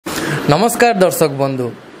नमस्कार दर्शक बंधु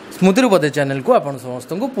स्मृति पदे चैनल को आपण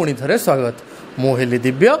समस्त को पुणी थे स्वागत। मु हेली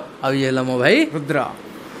दिव्य आ ये मो भाई रुद्र।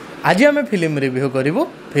 आज आम फिल्म रिव्यू करूँ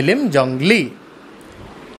फिल्म जंगली।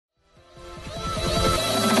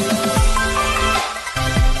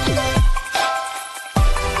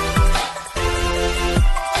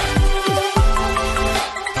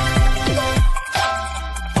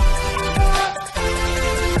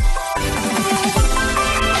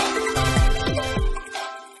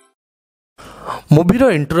 मुभीर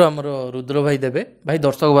इंट्रो आमर रुद्र भाई देवे। भाई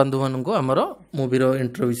दर्शक बंधु मान को आमर मुभीर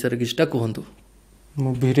इंट्रो विषय किछटा कहतु।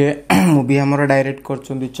 मुवी आमर डायरेक्ट कर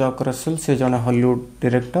चक रसेल से जने हॉलीवुड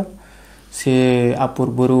डायरेक्टर। से आ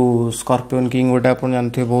पूर्वर स्कॉर्पियन किंग गोटे आप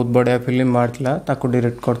जानते बहुत बढ़िया फिल्म बाहर ताको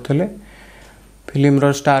डायरेक्ट करते।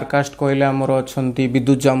 फिल्म स्टार कास्ट कहले आमर अच्छा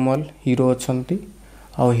विद्युत जामवाल हीरो अच्छा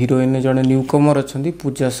आ हीरोइन जड़े न्यू कमर अच्छा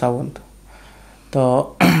पूजा सावंत। तो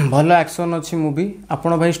भल एक्शन अच्छी मुवी।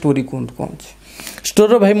 आपण भाई स्टोरी कहतु कौन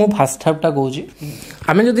स्टोर भाई मु फास्ट हाफ टा कहूँ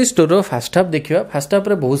आम जदि स्टोर फास्ट हाफ देखा फास्ट हाफ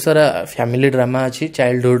बहुत सारा फैमिली ड्रामा अच्छी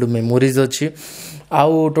चाइल्डहुड मेमोरीज अच्छी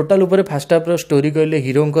आउ टोटाल उपरे फास्ट हाफ स्टोरी कहले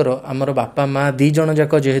हीरोंकर आमर बापा माँ दी जन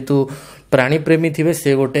जाक जेहेतु प्राणी प्रेमी थे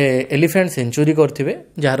से गोटे एलिफेंट सेंचुरी करथिबे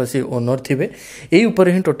जार से ओनर थे यही ऊपर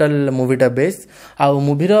ही टोटाल मूवीटा बेस। आउ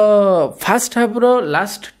मूवीर fast half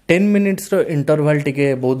last 10 minutes interval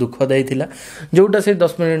टिके बहुत दुखदायी थिला जोटा से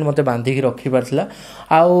 10 मिनिट मते बांधिक रखी पारथिला।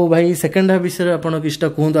 आउ भाई सेकंड हाफ विषय आपण किछटा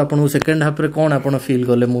कहूँ आपन सेकंड हाफ रे कोन आपण फील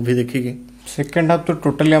करले मूवी देखिकी। सेकंड हाफ तो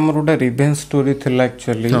टोटली हमर गोटे रिवेंज स्टोरी थिला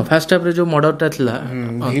एक्चुअली। फास्ट हाफ रे जो मर्डरटा थिला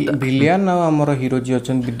विलियन आ हमर हीरो जी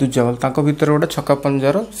अछन विद्युत जावल ताको भीतर गोटे छक्का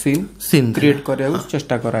पंजार सीन क्रिएट करिया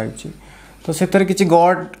चेष्टा कराइछि। तो सेतर किछि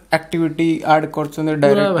गॉड एक्टिविटी ऐड करछन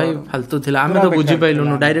डायरेक्ट भाई फालतू थिला आमे तो बुझी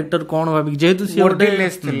पाइलुनु डायरेक्टर कोन भाबी जेहेतु सी गोटे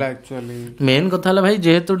लेस थिला एक्चुअली। मेन कथा हला भाई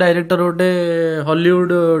जेहेतु डायरेक्टर गोटे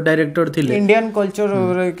हॉलीवुड डायरेक्टर थिले इंडियन कल्चर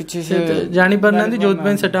रे किछि से जानि परनांदी जोत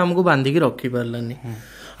पे सेटा हमको बांधी के रखी परलानी।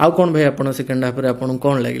 आ कोन भाई आपण सेकंड हाफ रे आपण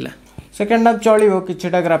कोन लागिला। सेकंड हाफ चलिबो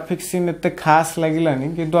किछटा ग्राफिक्स सीन एते खास लागिलानी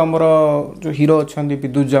किंतु हमर जो हीरो अछंदी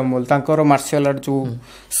विद्युत जामवाल तांकर मार्शल आर्ट जो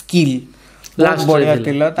स्किल लास्ट बढ़िया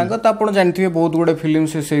थिला तांको त आपण जानथिबे बहुत गुडे फिल्म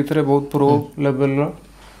से सेइथरे बहुत प्रो लेवल रो।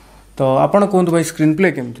 तो आपण कोंतु भाई स्क्रीन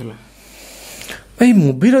प्ले केम थिला। भाई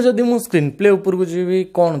मूवी रो जदी मु स्क्रीन प्ले ऊपर को जीवी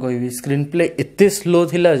कोन कहबी स्क्रीन प्ले एते स्लो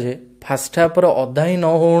थिला जे फास्ट हाफ रो अधा ही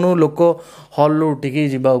न होणु लोक हॉल उठिकी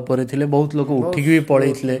जीवा ऊपर थिले बहुत लोक उठिकी भी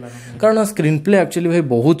पळै थिले कारण स्क्रीन प्ले एक्चुअली भाई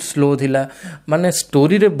बहुत स्लो थिला माने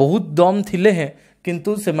स्टोरी रे बहुत दम थिले है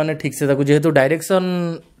किंतु से माने ठीक से ताको जेहेतु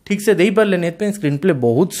डायरेक्शन ठीक से दे पारे स्क्रीन प्ले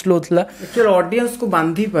बहुत स्लो थिला एक्चुअली ऑडियंस को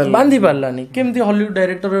बांधी पारलानी केमती हॉलीवुड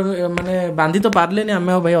डायरेक्टर माने बांधी तो पारलेनी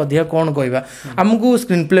आमे भाई अधिया कौन कहबा हमको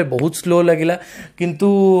स्क्रीन प्ले बहुत स्लो लगिला किंतु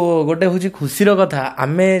गोटे हूँ खुशी कथा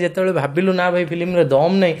आमे जेतेबेले भाबिलु ना भाई फिल्म रे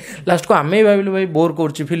दम नहीं लास्ट को आमे भाबिलु भाई बोर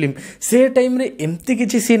करछि फिल्म से टाइम रे एमती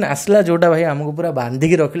किछि सीन आसला जोटा भाई हमको पूरा बांधी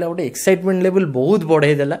के रखिला गोटे एक्साइटमेंट लेवल बहुत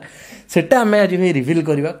बढ़ाई देला सेटा आमे आज भाई रिवील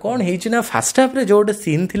करबा कोन हेछि ना फास्ट हाफ रे जो गोटे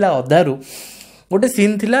सीन थिला अधारू गोटे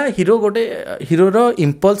सीन थिला हीरो गोटे हीरोर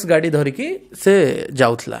इम्पल्स गाड़ी धरिकी से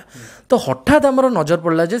जाउथला तो हठात आमर नजर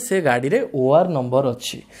पड़ला जे से गाड़ी रे ओआर नंबर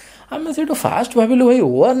अच्छी आम से फास्ट भाविलु भाई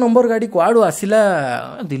ओआर नंबर गाड़ी कुआड़ू आसिला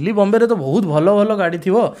दिल्ली बॉम्बे रे तो बहुत भलो भलो गाड़ी थी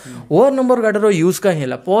ओआर नंबर गाड़ी रो यूज कहीं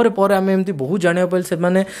पर आम एमती बहुत जाना पाइल से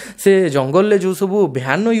माने से जंगल ले जो सब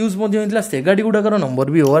भ्यान यूज से गाड़ी गुड़ाकर नंबर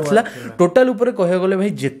भी ओआर थिला टोटाल ऊपर कह गले भाई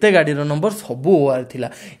जिते गाड़ी रो नंबर सब ओआर थिला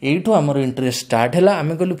एठो हमर इंटरेस्ट स्टार्ट हैला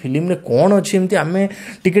आमे कहलु फिल्म रे कोन अछि एमती आमे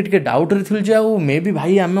टिके टिके डाउट रे Thiel J uh may be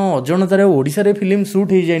भाई आम अजनतारे ओडिसा रे फिल्म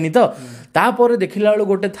शूट हो जायनी तो तापर देखिला बेलू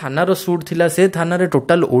गोटे थानार सुट थिला से थाना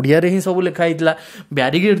टोटाल ओडिया रे ही सब लिखाई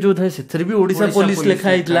ब्यारिगेड जो था से भी ओडिशा पुलिस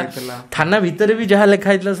लिखाई थाना भितर भी जहाँ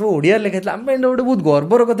लिखाई सब ओडिया लिखाई आम गोटे बहुत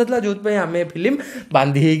गर्वर कथा था जो आम फिल्म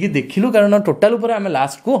बांधी होगी देखिलु कारण टोटाल उपर आम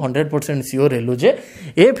लास्ट को 100% सियोर हेलु जे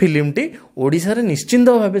ए फिल्म टी ओडिशा रे निश्चिंत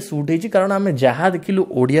भाव शूट होती कारण आम जहाँ देखिलु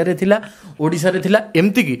ओडिया रे थिला ओडिशा रे थिला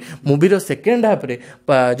एमती की मूवीर सेकेंड हाफ रे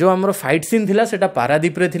जो आमर फाइट सीन थिला सेटा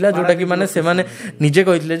पारादीप रे थिला जोटा कि माने से माने निजे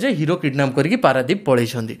कहितले जे हीरो किडनैप करके पारादीप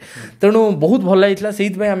पळैछंती तेणु बहुत भल लागितला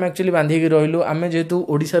सेहित भाई आम एक्चुअली बांधिकी रहिलु आम जेहेतु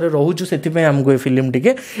ओडिशा रे रहूछु सेति आमको ए फिल्म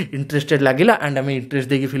टिके इंटरेस्टेड लागिला एंड आम इंटरेस्ट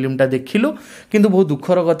देकी फिल्मटा देखिलु किंतु बहुत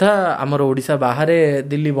दुखर कथा आमर ओडिशा बाहर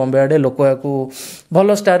दिल्ली बॉम्बे आडे लोक याकू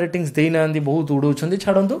भल स्टार रेटिंग्स देई नांदी बहुत उडौछंती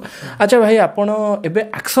छाडंतु। अच्छा भाई आपण एबे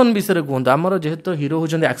एक्शन विषय कहंतु आमर जेहेतु हीरो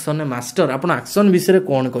होछंती एक्शन मास्टर आपण एक्शन विषय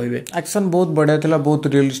कोन कहबे। एक्शन बहुत बढ़िया थिला बहुत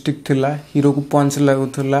रियलिस्टिक थिला हीरो को पंच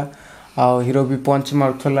लागुथला आ हीरो भी पंच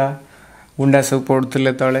मारथला गुंडा सब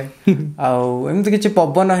पड़ुले तले आमती किसी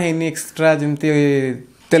पवन है एक्सट्रा जमती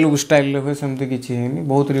तेलुगु स्टाइल हुए सेमती किसी है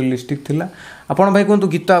बहुत रियलिस्टिक थिला। आपण भाई कहतु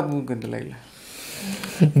गीत आपको केमती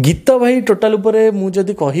लगे। गीत भाई टोटाल उपरे मु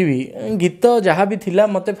जदि कहबी गीत जहाँ भी थिला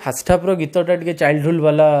मते फास्ट हाफ रो गीतटा टिके चाइल्डहुड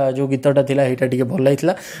वाला जो गीतटा थिला हेटा टिके भल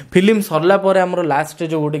लागितला फिल्म सरला परे हमरो लास्ट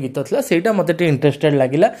जो गोटे गीत थिला सेटा मते टिके इंटरेस्टेड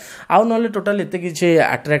लागिला आउ नले टोटाल एते किछि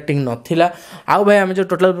अट्रैक्टिंग नथिला आउ भाई हम जो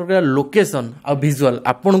टोटाल प्रकार लोकेशन आ विजुअल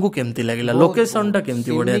आपन को केमती लागिला लोकेशन टा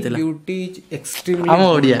केमती बढ़िया थिला ब्यूटी एक्सट्रीमली हम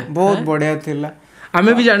ओडिया बहुत बढ़िया थिला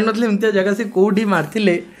आमे भी जान नथले एमतिया जगह से कोठी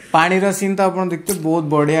मारथिले पानी रो सीन तो आपण देखते बहुत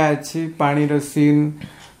बढ़िया अछि पानी रो सीन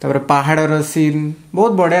तापर पहाड़ रो सीन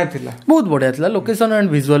बहुत बढ़िया थिला लोकेशन एंड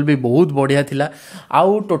विजुअल भी बहुत बढ़िया थिला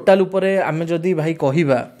आउ टोटाल उपरे आमे जदी भाई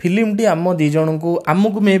कहिबा फिल्म टी आम दी जण को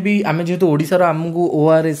आमको मे बी आमे जेतु ओडिसा रो आमको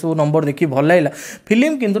ओआरएस नंबर देखि भल लागला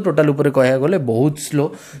फिल्म किंतु टोटाल उपरे कहया गले बहुत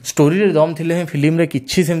स्लो स्टोरी रे दम थिले हे फिल्म रे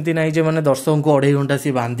किछि सेमती नाही जे माने दर्शक को 2.5 घंटा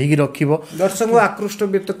से बांधी की रखिबो दर्शक को आकृष्ट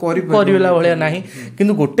व्यक्त करिवला भलिया नाही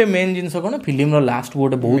किंतु गोटे मेन जिंस कोन फिल्म रो लास्ट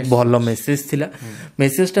गोटे बहुत भलो मेसेज थिला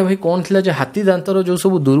मेसेज टा भाई कोन थिला जे हाथी दांतर जो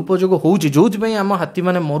सब दुरुपयोग होउची जोथ पई हम हाथी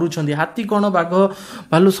माने मरुछंदी हाथी कोन बाघ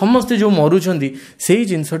भालू समस्त जो मरुछंदी सेही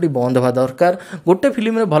जिंसटी बंद होवा दरकार गोटे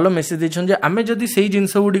फिल्म रे भलो मेसेज देछन जे आमे जदी सेही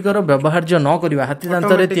जिंस गुडीकर व्यवहार जो न करबा हाथी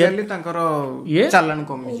दांतर रे तांकर ये चालान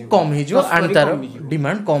कम हे जो आन तार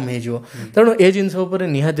डिमांड कम हे जो तणो ए जिंस ऊपर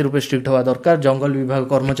निहाती रूपे स्ट्रिक्ट होवा दरकार जंगल विभाग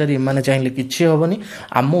कर्मचारी माने चाहिले किछि होबनी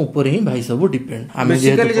आम ऊपर ही भाई सब डिपेंड आमे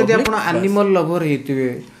बेसिकली जदी आपण एनिमल लवर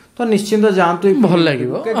हेतिवे तो निश्चिंत जानतु भल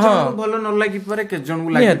लागिवो हां भल न लागि पारे के जण को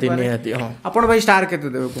लागि निहाती हां आपण भाई स्टार केते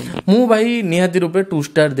देबो मु भाई निहाती रूपे 2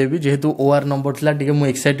 स्टार देबी जेहेतु ओआर नंबर थला टिके मु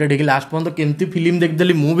एक्साइटेड हे लास्ट पन तो केमती फिल्म देख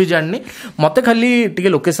देली मु भी जाननी मते खाली टिके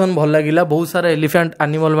लोकेशन भल लागिला बहुत सारा एलिफेंट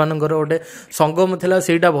एनिमल मानकर ओटे संगम थला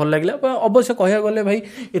सेटा भल लागिला अवश्य कहया गले भाई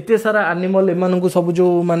एते सारा एनिमल एमान को सब जो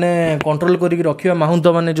माने कंट्रोल करी रखिबा माहुंत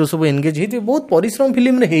माने जो सब एंगेज हेति बहुत परिश्रम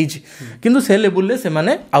फिल्म रे हेछि किंतु से लेवल रे से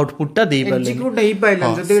माने आउटपुट ता देई पाले एक्जीक्यूट हेई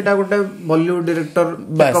पाइलन जदि एटा गोटे बॉलीवुड डायरेक्टर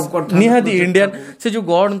पिकअप करथा निहाती इंडियन से जो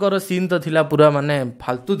गॉड कर सीन तो थिला पूरा माने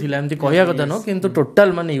फालतू थिला एमती कहया कथा न किंतु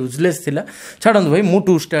टोटल माने यूजलेस थिला छाडन भाई मु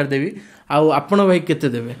 2 स्टार देबी आउ आपण भाई केते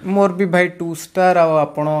देबे मोर भी भाई 2 स्टार आउ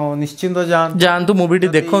आपण निश्चिंत जानतु मूवी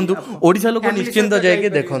देखंतु ओडिसा लोक निश्चिंत जाय के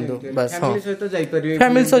देखंतु बस हां फैमिली सहित जाई परिबे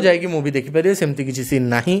फैमिली सहित जाय के मूवी देखि परिबे सेमती किछि सीन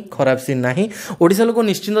नाही खराब सीन नाही ओडिसा लोक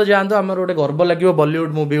निश्चिंत जानतु हमर ओटे गर्व लागिवो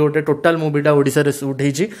बॉलीवुड मूवी ओटे टोटल मूवीटा ओडिसा रे शूट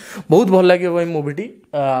हेछि बहुत भल लागिवो भाई मूवीटी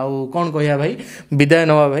आउ कोन कहया भाई विदाय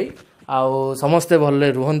नवा भाई आउ समस्त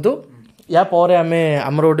भलले रुहंतु या पर आमे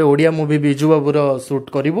हमर ओटे ओडिया मूवी बिजू बाबूर शूट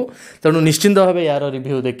करिवो तणु निश्चिंत भाबे यार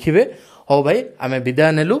रिव्यू देखिबे हो भाई आमे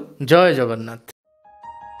विदाय नेलु जय जगन्नाथ।